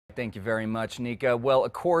Thank you very much, Nika. Well,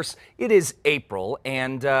 of course, it is April,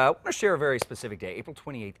 and I want to share a very specific day, April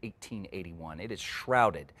 28th, 1881. It is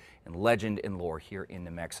shrouded in legend and lore here in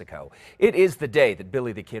New Mexico. It is the day that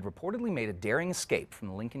Billy the Kid reportedly made a daring escape from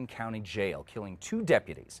the Lincoln County Jail, killing 2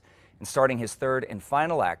 deputies and starting his third and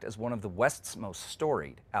final act as one of the West's most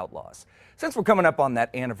storied outlaws. Since we're coming up on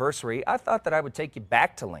that anniversary, I thought that I would take you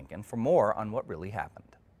back to Lincoln for more on what really happened.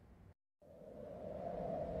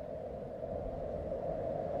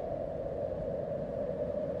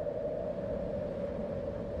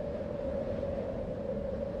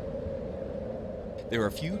 There are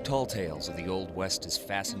few tall tales of the Old West as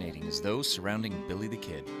fascinating as those surrounding Billy the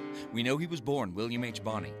Kid. We know he was born William H.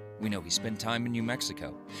 Bonney. We know he spent time in New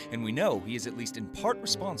Mexico. And we know he is at least in part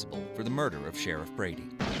responsible for the murder of Sheriff Brady.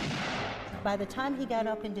 By the time he got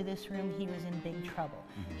up into this room, he was in big trouble.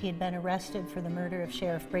 He had been arrested for the murder of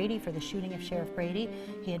Sheriff Brady, for the shooting of Sheriff Brady.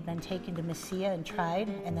 He had been taken to Mesilla and tried,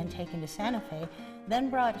 and then taken to Santa Fe, then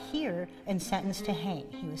brought here and sentenced to hang.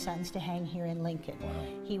 He was sentenced to hang here in Lincoln. Wow.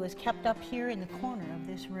 He was kept up here in the corner of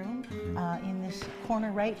this room, in this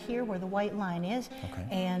corner right here where the white line is,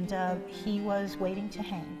 and he was waiting to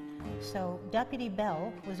hang. So Deputy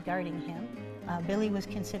Bell was guarding him. Billy was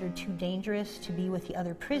considered too dangerous to be with the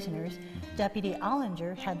other prisoners. Deputy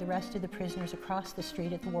Ollinger had the rest of the prisoners across the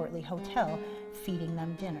street at the Wortley Hotel feeding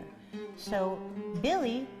them dinner. So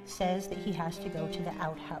Billy says that he has to go to the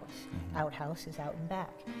outhouse. Outhouse is out and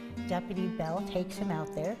back. Deputy Bell takes him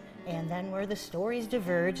out there, and then where the stories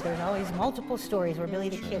diverge, there's always multiple stories where Billy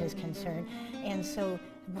the Kid is concerned. And so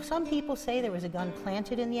some people say there was a gun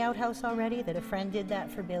planted in the outhouse already, that a friend did that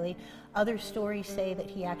for Billy. Other stories say that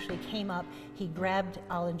he actually came up, he grabbed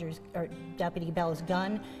Deputy Bell's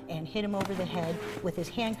gun and hit him over the head with his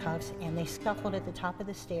handcuffs, and they scuffled at the top of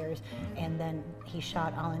the stairs, and then he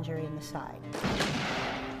shot Ollinger in the side.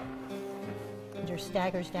 Ollinger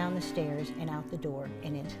staggers down the stairs and out the door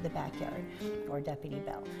and into the backyard, or Deputy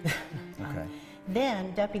Bell.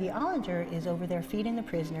 Then Deputy Ollinger is over there feeding the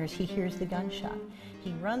prisoners. He hears the gunshot.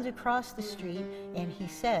 He runs across the street and he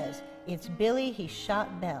says, "It's Billy, he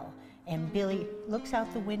shot Bell." And Billy looks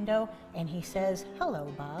out the window and he says,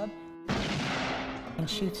 "Hello, Bob," and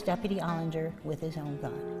shoots Deputy Ollinger with his own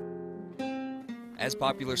gun. As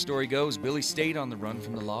popular story goes, Billy stayed on the run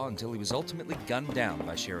from the law until he was ultimately gunned down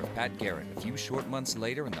by Sheriff Pat Garrett a few short months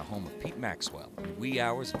later in the home of Pete Maxwell in the wee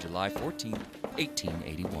hours of July 14th,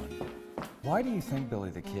 1881. Why do you think Billy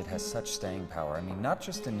the Kid has such staying power? I mean, not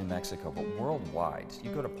just in New Mexico, but worldwide.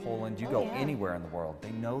 You go to Poland, you go anywhere in the world,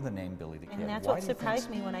 they know the name Billy the Kid. And that's what surprised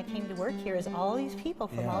me when I came to work here, is all these people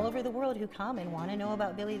from all over the world who come and want to know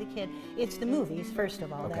about Billy the Kid. It's the movies, first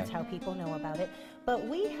of all, that's how people know about it. But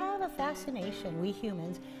we have a fascination, we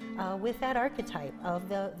humans, with that archetype of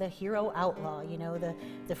the hero outlaw, you know,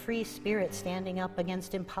 the free spirit standing up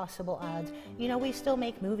against impossible odds. You know, we still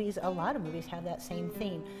make movies, a lot of movies have that same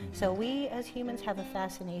theme. So we as humans have a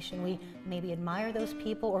fascination. We maybe admire those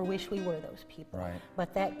people or wish we were those people.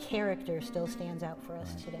 But that character still stands out for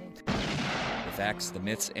us today. The facts, the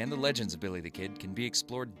myths, and the legends of Billy the Kid can be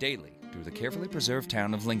explored daily through the carefully preserved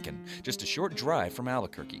town of Lincoln, just a short drive from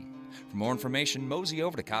Albuquerque. For more information, mosey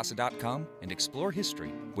over to casa.com and explore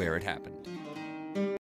history where it happened.